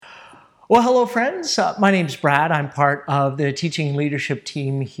Well, hello, friends. My name's Brad. I'm part of the teaching leadership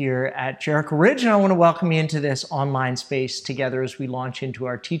team here at Jericho Ridge, and I want to welcome you into this online space together as we launch into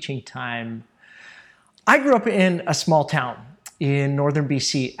our teaching time. I grew up in a small town in northern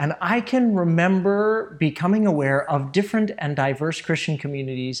BC, and I can remember becoming aware of different and diverse Christian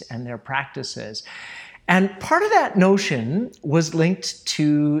communities and their practices. And part of that notion was linked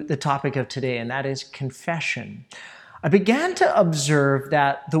to the topic of today, and that is confession. I began to observe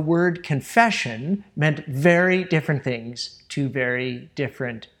that the word confession meant very different things to very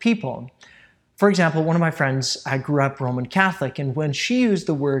different people. For example, one of my friends grew up Roman Catholic, and when she used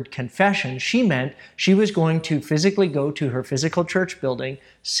the word confession, she meant she was going to physically go to her physical church building,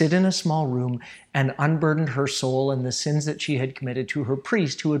 sit in a small room, and unburden her soul and the sins that she had committed to her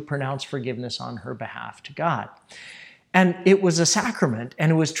priest, who would pronounce forgiveness on her behalf to God. And it was a sacrament,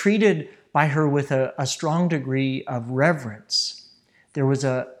 and it was treated by her with a strong degree of reverence. There was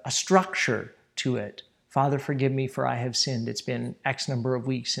a structure to it. Father, forgive me for I have sinned. It's been X number of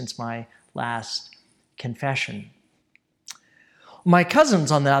weeks since my last confession. My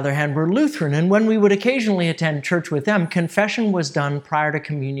cousins, on the other hand, were Lutheran, and when we would occasionally attend church with them, confession was done prior to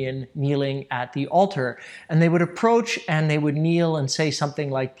communion, kneeling at the altar. And they would approach and they would kneel and say something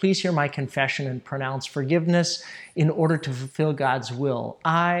like, "Please hear my confession and pronounce forgiveness in order to fulfill God's will.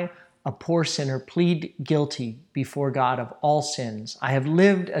 I, a poor sinner, plead guilty before God of all sins. I have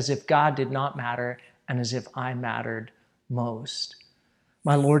lived as if God did not matter and as if I mattered most.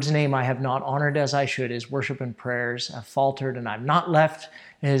 My Lord's name I have not honored as I should. His worship and prayers have faltered, and I've not let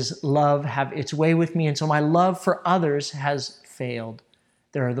his love have its way with me, and so my love for others has failed.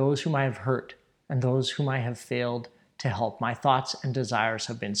 There are those whom I have hurt and those whom I have failed to help. My thoughts and desires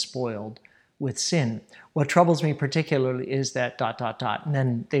have been spoiled with sin. What troubles me particularly is that ... And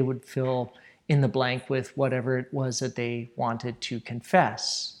then they would fill in the blank with whatever it was that they wanted to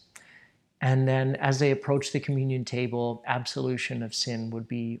confess. And then as they approached the communion table, absolution of sin would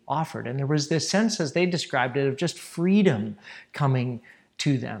be offered. And there was this sense, as they described it, of just freedom coming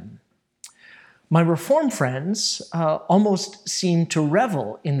to them. My Reformed friends almost seemed to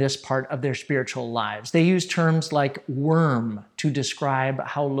revel in this part of their spiritual lives. They used terms like worm to describe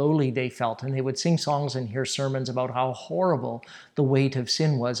how lowly they felt, and they would sing songs and hear sermons about how horrible the weight of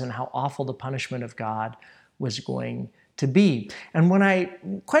sin was and how awful the punishment of God was going to be. And when I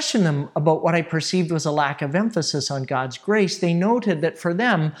questioned them about what I perceived was a lack of emphasis on God's grace, they noted that for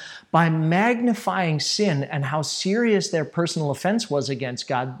them, by magnifying sin and how serious their personal offense was against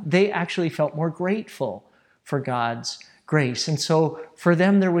God, they actually felt more grateful for God's grace. And so for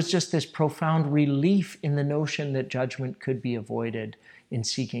them, there was just this profound relief in the notion that judgment could be avoided in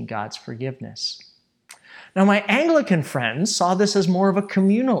seeking God's forgiveness. Now, my Anglican friends saw this as more of a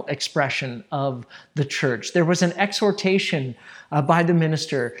communal expression of the church. There was an exhortation by the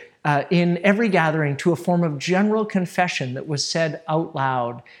minister in every gathering to a form of general confession that was said out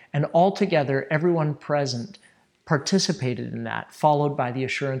loud, and altogether everyone present participated in that, followed by the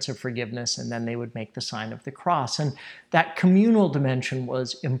assurance of forgiveness, and then they would make the sign of the cross. And that communal dimension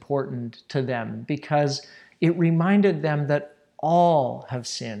was important to them because it reminded them that all have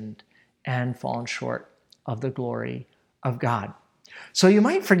sinned and fallen short of the glory of God. So you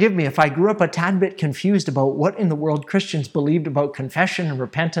might forgive me if I grew up a tad bit confused about what in the world Christians believed about confession and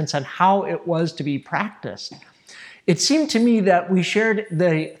repentance and how it was to be practiced. It seemed to me that we shared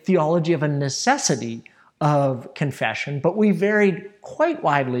the theology of a necessity of confession, but we varied quite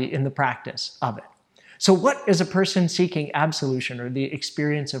widely in the practice of it. So what is a person seeking absolution or the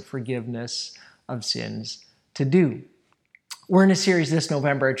experience of forgiveness of sins to do? We're in a series this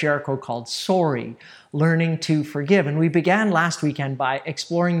November at Jericho called Sorry, Learning to Forgive. And we began last weekend by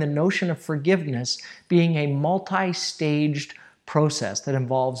exploring the notion of forgiveness being a multi-staged process that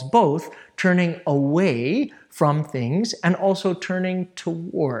involves both turning away from things and also turning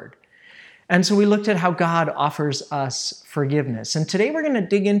toward. And so we looked at how God offers us forgiveness. And today we're going to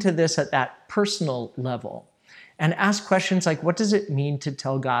dig into this at that personal level and ask questions like, what does it mean to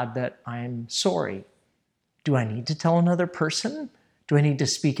tell God that I'm sorry? Do I need to tell another person? Do I need to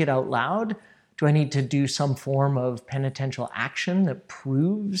speak it out loud? Do I need to do some form of penitential action that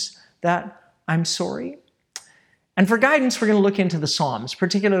proves that I'm sorry? And for guidance, we're going to look into the Psalms,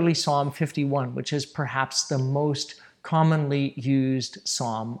 particularly Psalm 51, which is perhaps the most commonly used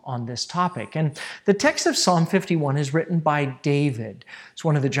psalm on this topic. And the text of Psalm 51 is written by David. It's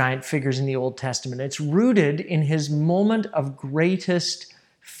one of the giant figures in the Old Testament. It's rooted in his moment of greatest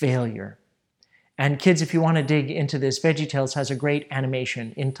failure. And kids, if you want to dig into this, VeggieTales has a great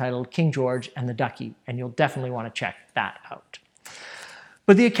animation entitled King George and the Ducky, and you'll definitely want to check that out.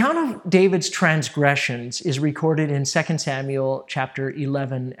 But the account of David's transgressions is recorded in 2 Samuel chapter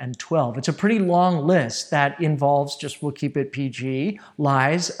 11 and 12. It's a pretty long list that involves, we'll keep it PG,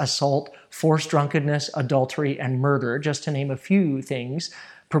 lies, assault, forced drunkenness, adultery, and murder, just to name a few things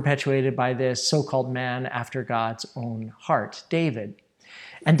perpetuated by this so-called man after God's own heart, David.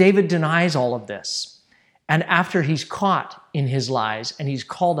 And David denies all of this. And after he's caught in his lies and he's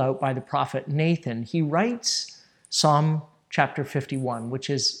called out by the prophet Nathan, he writes Psalm chapter 51, which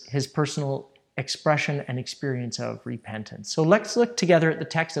is his personal expression and experience of repentance. So let's look together at the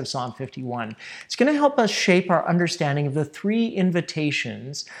text of Psalm 51. It's going to help us shape our understanding of the three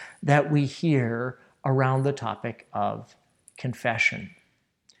invitations that we hear around the topic of confession.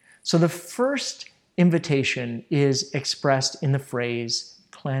 So the first invitation is expressed in the phrase,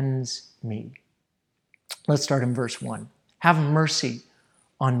 cleanse me. Let's start in verse 1. Have mercy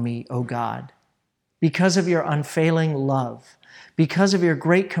on me, O God. Because of your unfailing love, because of your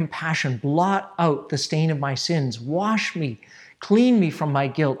great compassion, blot out the stain of my sins. Wash me, clean me from my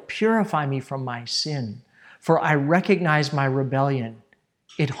guilt, purify me from my sin. For I recognize my rebellion.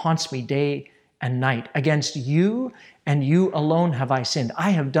 It haunts me day and night. Against you and you alone have I sinned. I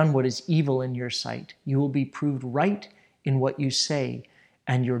have done what is evil in your sight. You will be proved right in what you say,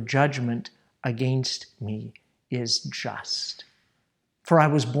 and your judgment against me is just. For I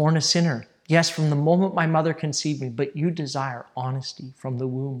was born a sinner. Yes, from the moment my mother conceived me, but you desire honesty from the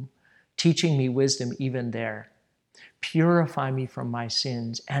womb, teaching me wisdom even there. Purify me from my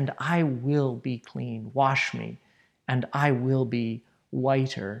sins, and I will be clean. Wash me, and I will be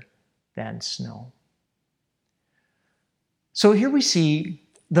whiter than snow. So here we see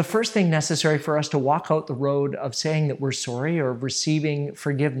the first thing necessary for us to walk out the road of saying that we're sorry or receiving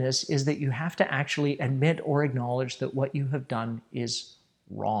forgiveness is that you have to actually admit or acknowledge that what you have done is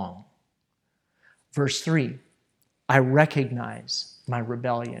wrong. Verse 3, I recognize my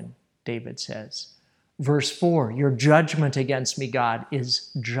rebellion, David says. Verse 4, your judgment against me, God, is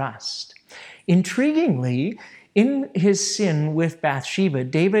just. Intriguingly, in his sin with Bathsheba,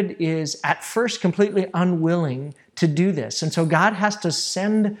 David is at first completely unwilling to do this. And so God has to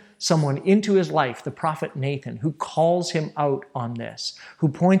send someone into his life, the prophet Nathan, who calls him out on this, who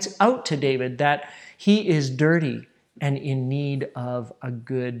points out to David that he is dirty and in need of a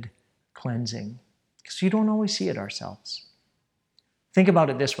good cleansing. Because you don't always see it ourselves. Think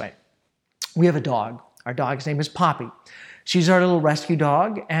about it this way. We have a dog. Our dog's name is Poppy. She's our little rescue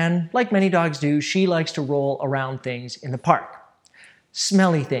dog, and like many dogs do, she likes to roll around things in the park.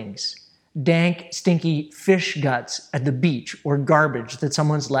 Smelly things, dank, stinky fish guts at the beach, or garbage that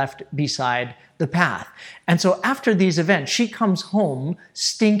someone's left beside the path. And so after these events, she comes home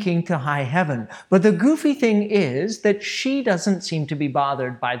stinking to high heaven. But the goofy thing is that she doesn't seem to be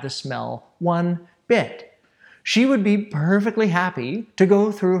bothered by the smell one bit. She would be perfectly happy to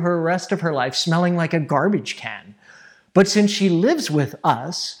go through her rest of her life smelling like a garbage can. But since she lives with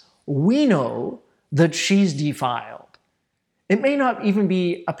us, we know that she's defiled. It may not even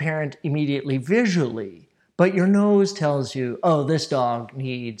be apparent immediately visually, but your nose tells you, oh, this dog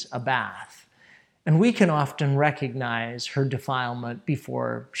needs a bath. And we can often recognize her defilement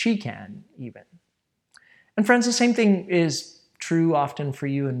before she can even. And friends, the same thing is true often for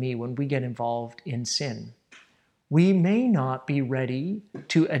you and me when we get involved in sin. We may not be ready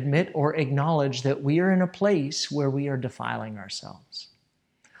to admit or acknowledge that we are in a place where we are defiling ourselves.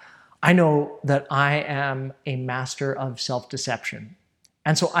 I know that I am a master of self-deception.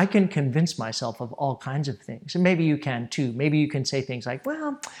 And so I can convince myself of all kinds of things. And maybe you can too. Maybe you can say things like,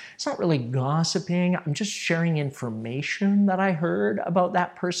 well, it's not really gossiping. I'm just sharing information that I heard about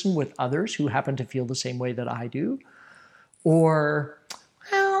that person with others who happen to feel the same way that I do. Or,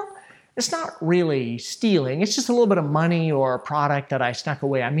 well, it's not really stealing. It's just a little bit of money or a product that I snuck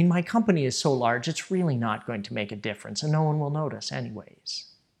away. I mean, my company is so large, it's really not going to make a difference, and no one will notice anyways.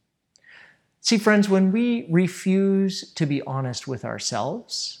 See, friends, when we refuse to be honest with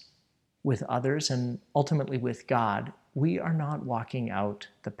ourselves, with others, and ultimately with God, we are not walking out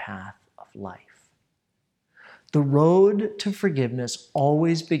the path of life. The road to forgiveness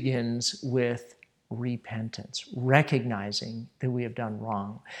always begins with repentance, recognizing that we have done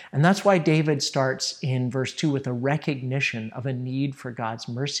wrong. And that's why David starts in verse 2 with a recognition of a need for God's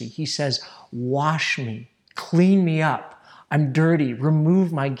mercy. He says, wash me, clean me up. I'm dirty,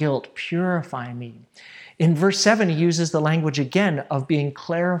 remove my guilt, purify me. In verse 7, he uses the language again of being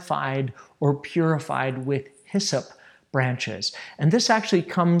clarified or purified with hyssop branches. And this actually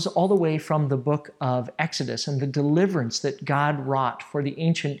comes all the way from the book of Exodus and the deliverance that God wrought for the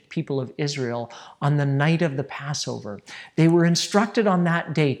ancient people of Israel on the night of the Passover. They were instructed on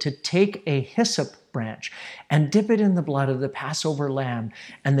that day to take a hyssop branch and dip it in the blood of the Passover lamb,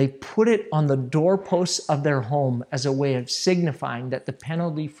 and they put it on the doorposts of their home as a way of signifying that the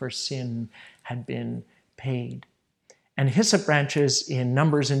penalty for sin had been paid. And hyssop branches in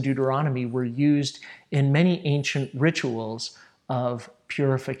Numbers and Deuteronomy were used in many ancient rituals of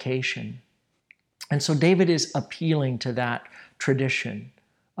purification. And so David is appealing to that tradition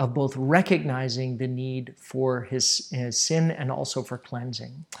of both recognizing the need for his sin and also for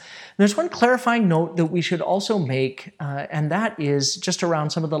cleansing. There's one clarifying note that we should also make, and that is just around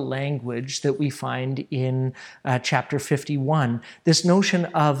some of the language that we find in chapter 51. This notion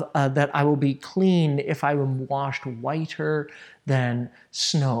of that I will be clean if I am washed whiter than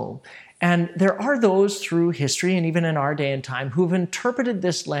snow. And there are those through history and even in our day and time who have interpreted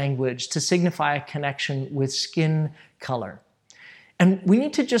this language to signify a connection with skin color. And we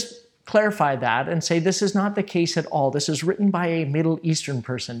need to just clarify that and say this is not the case at all. This is written by a Middle Eastern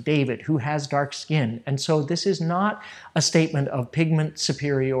person, David, who has dark skin. And so this is not a statement of pigment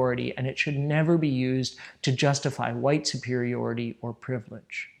superiority, and it should never be used to justify white superiority or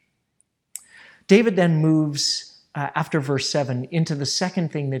privilege. David then moves, after verse 7, into the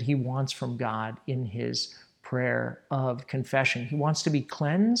second thing that he wants from God in his prayer of confession. He wants to be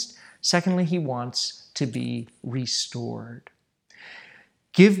cleansed. Secondly, he wants to be restored.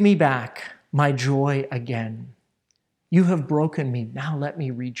 Give me back my joy again. You have broken me. Now let me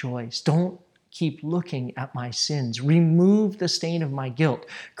rejoice. Don't keep looking at my sins. Remove the stain of my guilt.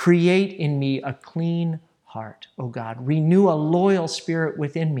 Create in me a clean heart, O God. Renew a loyal spirit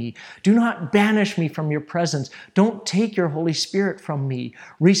within me. Do not banish me from your presence. Don't take your Holy Spirit from me.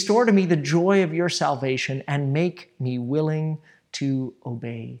 Restore to me the joy of your salvation and make me willing to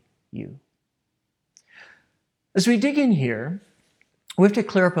obey you. As we dig in here, we have to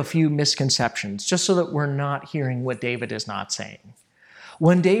clear up a few misconceptions just so that we're not hearing what David is not saying.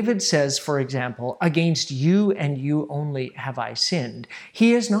 When David says, for example, against you and you only have I sinned,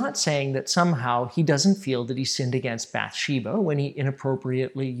 he is not saying that somehow he doesn't feel that he sinned against Bathsheba when he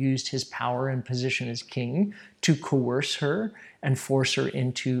inappropriately used his power and position as king to coerce her and force her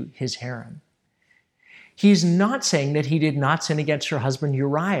into his harem. He's not saying that he did not sin against her husband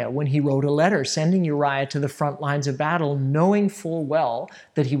Uriah when he wrote a letter sending Uriah to the front lines of battle, knowing full well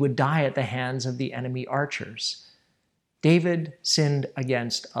that he would die at the hands of the enemy archers. David sinned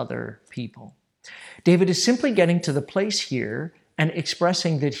against other people. David is simply getting to the place here and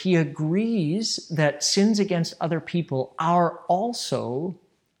expressing that he agrees that sins against other people are also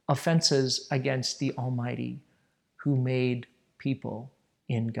offenses against the Almighty, who made people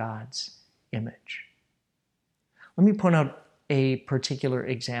in God's image. Let me point out a particular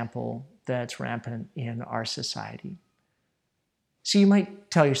example that's rampant in our society. So you might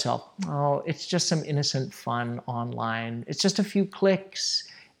tell yourself, oh, it's just some innocent fun online. It's just a few clicks.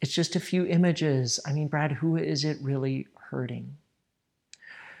 It's just a few images. I mean, Brad, who is it really hurting?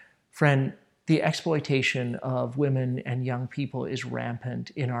 Friend, the exploitation of women and young people is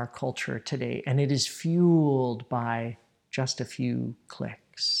rampant in our culture today, and it is fueled by just a few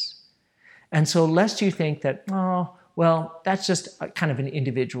clicks. And so lest you think that, oh, well, that's just kind of an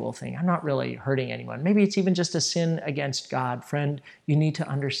individual thing. I'm not really hurting anyone. Maybe it's even just a sin against God. Friend, you need to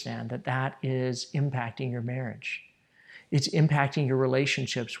understand that that is impacting your marriage. It's impacting your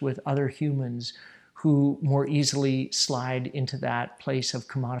relationships with other humans who more easily slide into that place of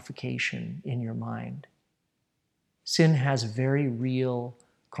commodification in your mind. Sin has very real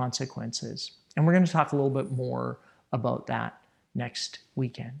consequences. And we're going to talk a little bit more about that next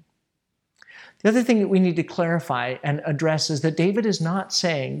weekend. The other thing that we need to clarify and address is that David is not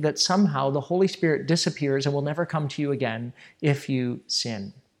saying that somehow the Holy Spirit disappears and will never come to you again if you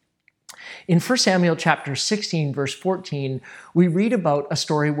sin. In 1 Samuel chapter 16, verse 14, we read about a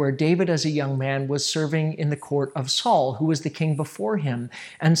story where David as a young man was serving in the court of Saul, who was the king before him.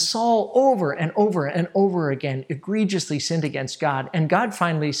 And Saul over and over and over again egregiously sinned against God. And God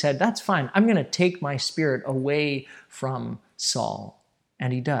finally said, that's fine. I'm going to take my spirit away from Saul.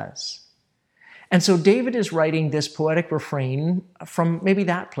 And he does. And so David is writing this poetic refrain from maybe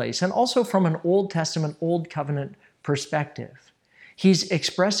that place and also from an Old Testament, Old Covenant perspective. He's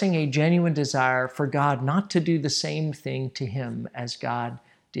expressing a genuine desire for God not to do the same thing to him as God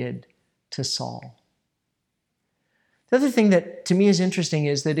did to Saul. The other thing that to me is interesting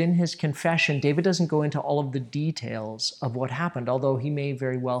is that in his confession, David doesn't go into all of the details of what happened, although he may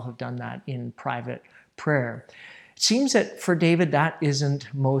very well have done that in private prayer. It seems that for David, that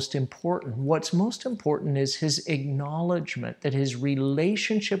isn't most important. What's most important is his acknowledgement that his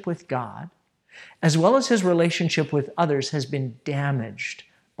relationship with God, as well as his relationship with others, has been damaged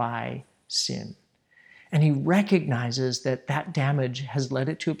by sin. And he recognizes that that damage has led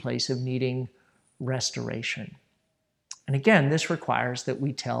it to a place of needing restoration. And again, this requires that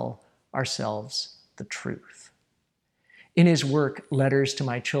we tell ourselves the truth. In his work, Letters to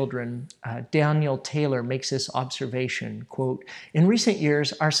My Children, Daniel Taylor makes this observation, quote, "In recent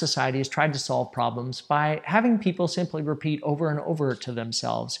years, our society has tried to solve problems by having people simply repeat over and over to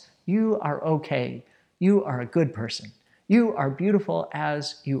themselves, 'You are okay. You are a good person. You are beautiful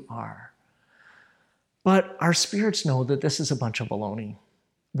as you are.' But our spirits know that this is a bunch of baloney.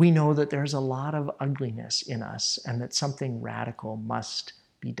 We know that there's a lot of ugliness in us and that something radical must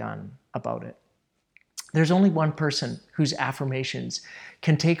be done about it. There's only one person whose affirmations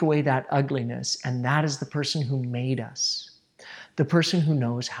can take away that ugliness, and that is the person who made us, the person who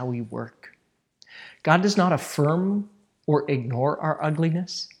knows how we work. God does not affirm or ignore our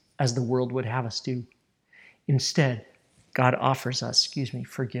ugliness as the world would have us do. Instead, God offers us,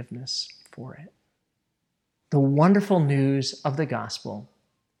 forgiveness for it. The wonderful news of the gospel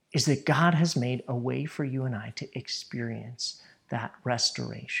is that God has made a way for you and I to experience that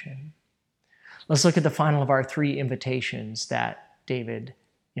restoration. Let's look at the final of our three invitations that David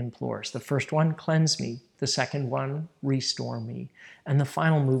implores. The first one, cleanse me. The second one, restore me. And the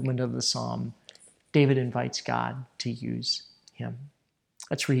final movement of the psalm, David invites God to use him.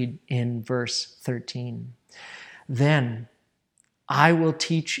 Let's read in verse 13. Then I will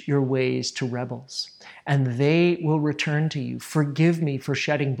teach your ways to rebels, and they will return to you. Forgive me for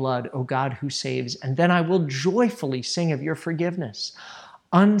shedding blood, O God who saves, and then I will joyfully sing of your forgiveness.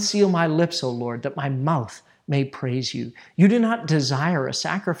 Unseal my lips, O Lord, that my mouth may praise you. You do not desire a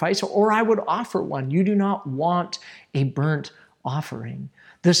sacrifice, or I would offer one. You do not want a burnt offering.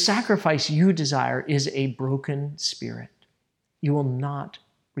 The sacrifice you desire is a broken spirit. You will not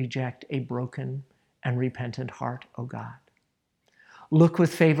reject a broken and repentant heart, O God. Look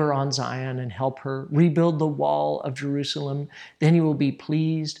with favor on Zion and help her. Rebuild the wall of Jerusalem. Then you will be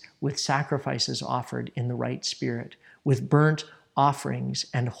pleased with sacrifices offered in the right spirit, with burnt offerings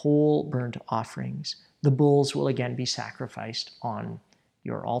and whole burnt offerings. The bulls will again be sacrificed on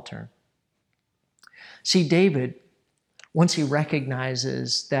your altar. See, David, once he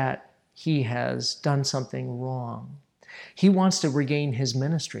recognizes that he has done something wrong, he wants to regain his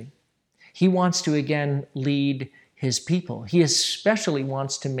ministry. He wants to again lead his people. He especially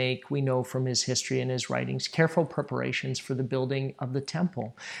wants to make, we know from his history and his writings, careful preparations for the building of the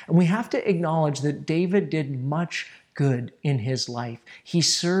temple. And we have to acknowledge that David did much good in his life. He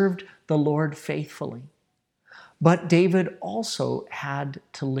served the Lord faithfully. But David also had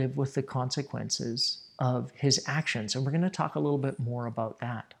to live with the consequences of his actions. And we're going to talk a little bit more about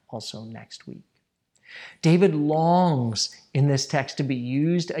that also next week. David longs in this text to be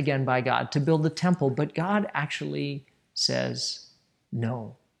used again by God to build the temple, but God actually says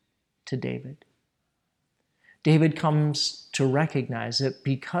no to David. David comes to recognize that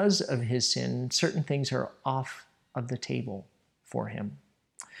because of his sin, certain things are off of the table for him.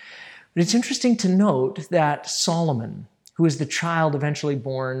 But it's interesting to note that Solomon, who is the child eventually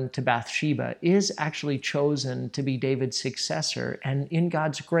born to Bathsheba, is actually chosen to be David's successor. And in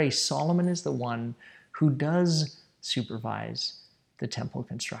God's grace, Solomon is the one who does supervise the temple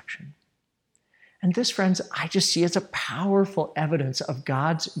construction. And this, friends, I just see as a powerful evidence of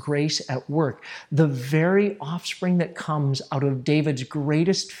God's grace at work. The very offspring that comes out of David's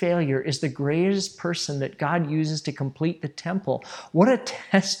greatest failure is the greatest person that God uses to complete the temple. What a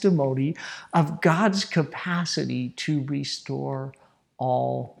testimony of God's capacity to restore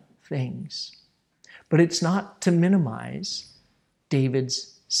all things. But it's not to minimize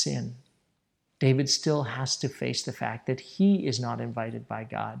David's sin. David still has to face the fact that he is not invited by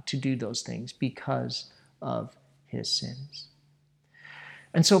God to do those things because of his sins.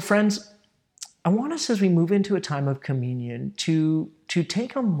 And so, friends, I want us, as we move into a time of communion, to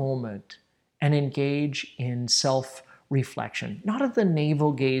take a moment and engage in self-reflection, not of the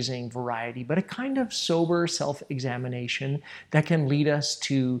navel-gazing variety, but a kind of sober self-examination that can lead us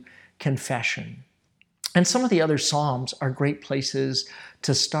to confession. And some of the other Psalms are great places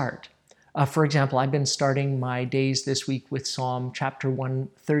to start. For example, I've been starting my days this week with Psalm chapter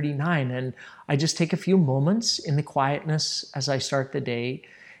 139, and I just take a few moments in the quietness as I start the day,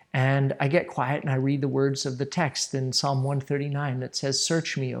 and I get quiet and I read the words of the text in Psalm 139 that says,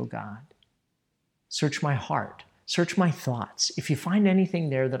 "Search me, O God. Search my heart. Search my thoughts. If you find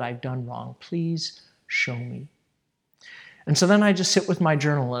anything there that I've done wrong, please show me." And so then I just sit with my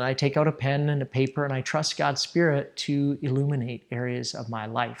journal and I take out a pen and a paper and I trust God's Spirit to illuminate areas of my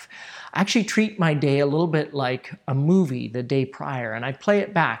life. I actually treat my day a little bit like a movie the day prior, and I play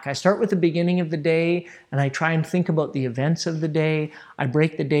it back. I start with the beginning of the day and I try and think about the events of the day. I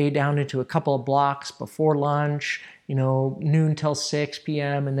break the day down into a couple of blocks: before lunch, noon till 6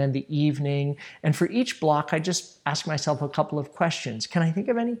 p.m., and then the evening. And for each block, I just ask myself a couple of questions. Can I think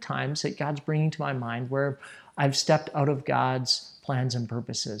of any times that God's bringing to my mind where I've stepped out of God's plans and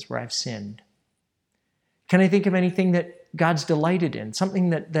purposes, where I've sinned? Can I think of anything that God's delighted in, something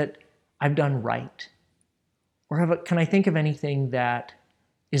that I've done right? Or can I think of anything that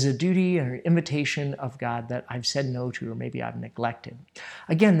is a duty or invitation of God that I've said no to, or maybe I've neglected?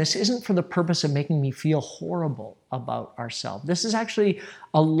 Again, this isn't for the purpose of making me feel horrible about ourselves. This is actually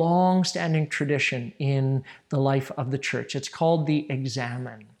a long-standing tradition in the life of the church. It's called the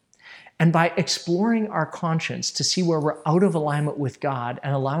examen. And by exploring our conscience to see where we're out of alignment with God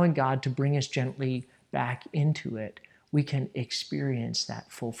and allowing God to bring us gently back into it, we can experience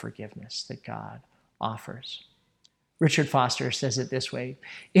that full forgiveness that God offers. Richard Foster says it this way: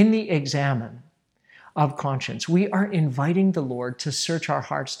 in the examen of conscience, we are inviting the Lord to search our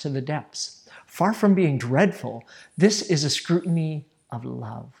hearts to the depths. Far from being dreadful, this is a scrutiny of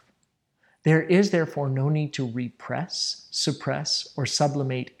love. There is therefore no need to repress, suppress, or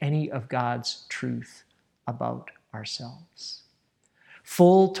sublimate any of God's truth about ourselves.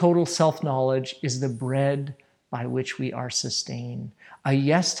 Full, total self-knowledge is the bread by which we are sustained. A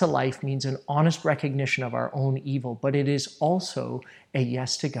yes to life means an honest recognition of our own evil, but it is also a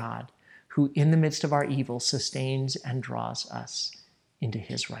yes to God, who in the midst of our evil sustains and draws us into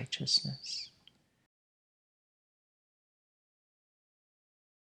his righteousness.